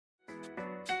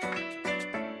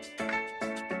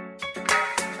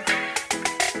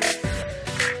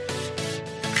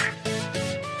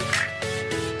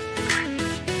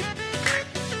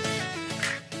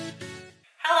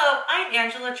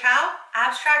Chao,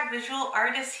 abstract visual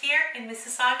artist here in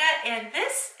Mississauga, and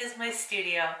this is my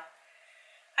studio.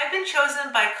 I've been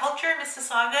chosen by Culture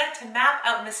Mississauga to map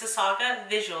out Mississauga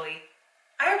visually.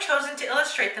 I have chosen to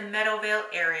illustrate the Meadowvale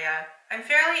area. I'm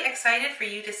fairly excited for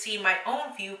you to see my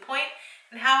own viewpoint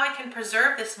and how I can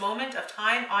preserve this moment of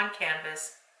time on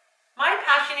canvas. My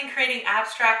passion in creating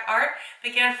abstract art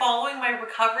began following my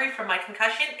recovery from my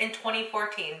concussion in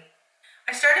 2014.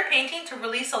 I started painting to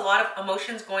release a lot of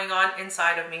emotions going on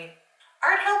inside of me.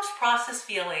 Art helps process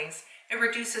feelings. It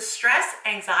reduces stress,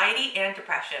 anxiety, and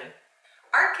depression.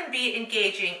 Art can be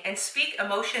engaging and speak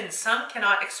emotions some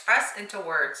cannot express into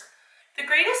words. The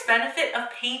greatest benefit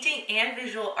of painting and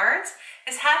visual arts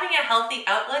is having a healthy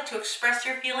outlet to express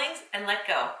your feelings and let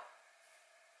go.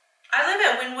 I live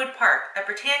at Windwoodpark at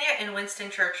Britannia and Winston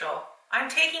Churchill. I'm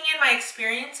taking in my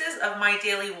experiences of my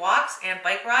daily walks and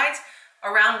bike rides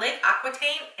around Lake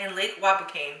Aquitaine and Lake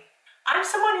Wabukayne. I'm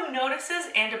someone who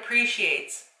notices and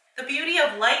appreciates the beauty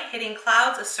of light hitting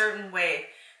clouds a certain way,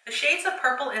 the shades of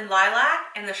purple in lilac,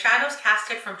 and the shadows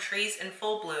casted from trees in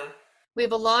full bloom. We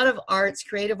have a lot of arts,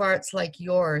 creative arts like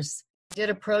yours. We did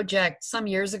a project some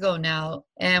years ago now,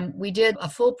 and we did a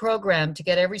full program to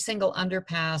get every single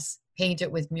underpass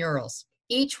painted with murals.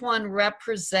 Each one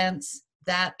represents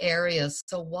that area.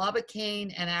 So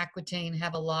Wabukayne and Aquitaine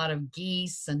have a lot of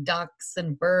geese and ducks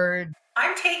and birds.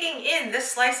 I'm taking in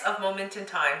this slice of moment in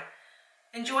time,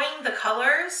 enjoying the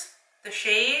colors, the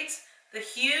shades, the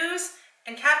hues,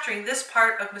 and capturing this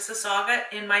part of Mississauga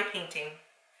in my painting.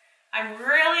 I'm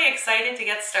really excited to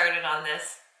get started on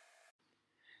this.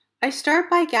 I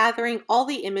start by gathering all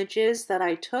the images that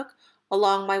I took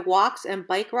along my walks and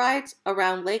bike rides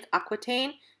around Lake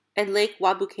Aquitaine and Lake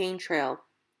Wabukayne Trail.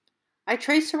 I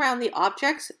trace around the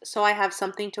objects so I have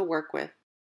something to work with.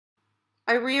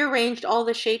 I rearranged all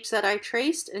the shapes that I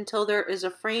traced until there is a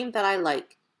frame that I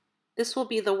like. This will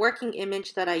be the working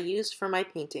image that I used for my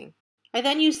painting. I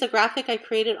then used the graphic I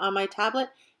created on my tablet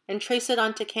and trace it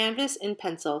onto canvas in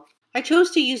pencil. I chose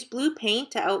to use blue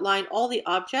paint to outline all the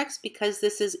objects because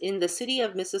this is in the City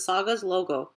of Mississauga's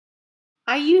logo.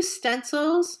 I used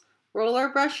stencils, roller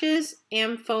brushes,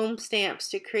 and foam stamps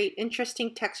to create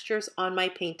interesting textures on my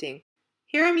painting.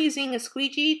 Here I'm using a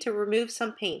squeegee to remove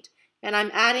some paint, and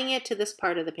I'm adding it to this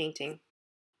part of the painting.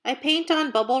 I paint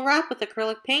on bubble wrap with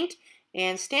acrylic paint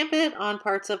and stamp it on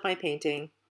parts of my painting.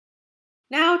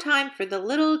 Now time for the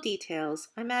little details.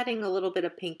 I'm adding a little bit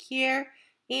of pink here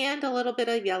and a little bit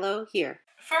of yellow here.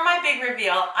 For my big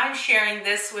reveal, I'm sharing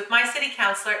this with my city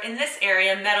councillor in this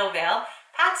area, Meadowvale,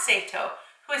 Pat Sato,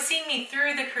 who has seen me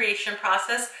through the creation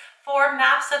process for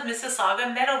Maps of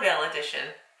Mississauga Meadowvale Edition.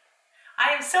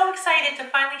 I am so excited to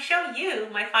finally show you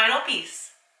my final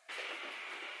piece.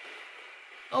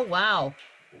 Oh, wow.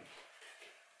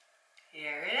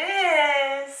 Here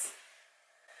it is.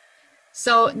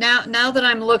 So now that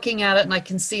I'm looking at it and I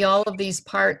can see all of these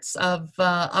parts of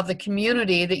the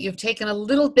community, that you've taken a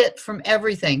little bit from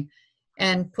everything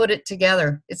and put it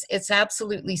together. It's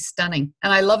absolutely stunning.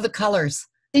 And I love the colors.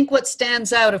 I think what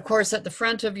stands out, of course, at the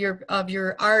front of your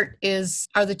art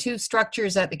are the two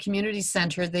structures at the community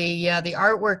center. The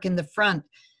artwork in the front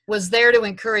was there to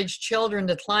encourage children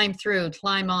to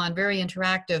climb on, very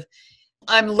interactive.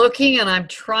 I'm looking and I'm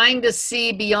trying to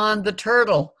see beyond the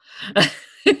turtle.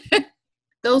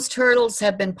 Those turtles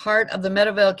have been part of the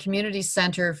Meadowvale Community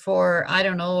Center for, I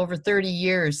don't know, over 30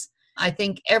 years. I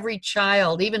think every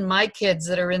child, even my kids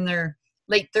that are in their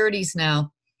late 30s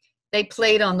now, they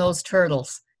played on those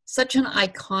turtles. Such an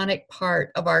iconic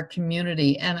part of our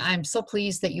community, and I'm so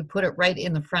pleased that you put it right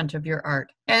in the front of your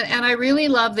art. And I really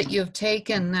love that you've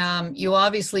taken, you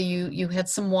had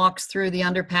some walks through the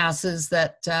underpasses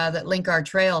that link our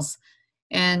trails,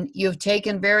 and you've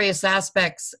taken various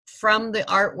aspects from the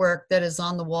artwork that is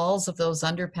on the walls of those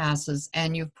underpasses,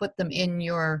 and you've put them in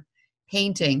your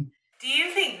painting. Do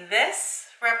you think this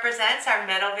represents our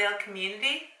Meadowvale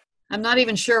community? I'm not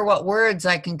even sure what words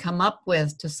I can come up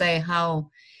with to say how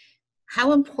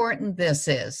important this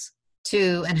is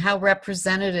and how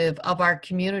representative of our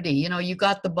community. You know, you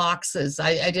got the boxes.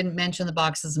 I didn't mention the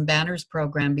boxes and banners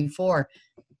program before,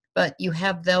 but you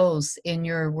have those in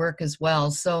your work as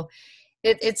well. So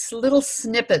it's little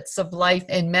snippets of life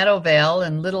in Meadowvale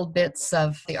and little bits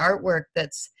of the artwork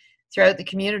that's throughout the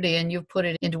community, and you've put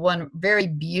it into one very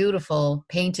beautiful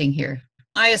painting here.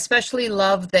 I especially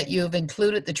love that you've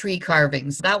included the tree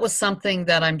carvings. That was something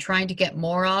that I'm trying to get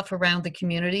more of around the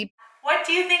community. What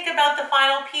do you think about the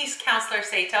final piece, Councillor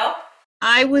Sato?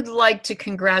 I would like to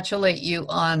congratulate you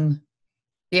on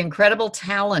the incredible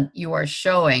talent you are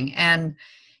showing. And,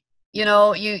 you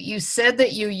know, you said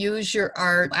that you use your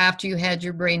art after you had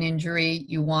your brain injury.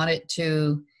 You want it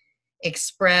to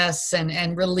express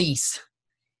and release.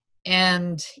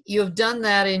 And you've done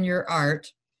that in your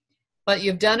art, but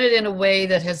you've done it in a way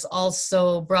that has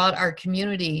also brought our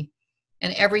community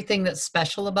and everything that's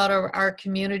special about our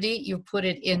community, you've put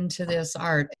it into this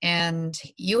art. And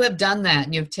you have done that,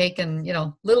 and you've taken,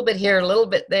 a little bit here, a little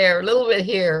bit there, a little bit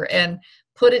here, and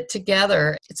put it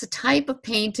together. It's a type of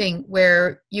painting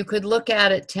where you could look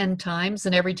at it 10 times,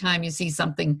 and every time you see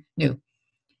something new.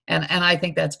 And I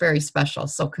think that's very special.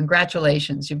 So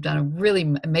congratulations. You've done a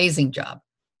really amazing job.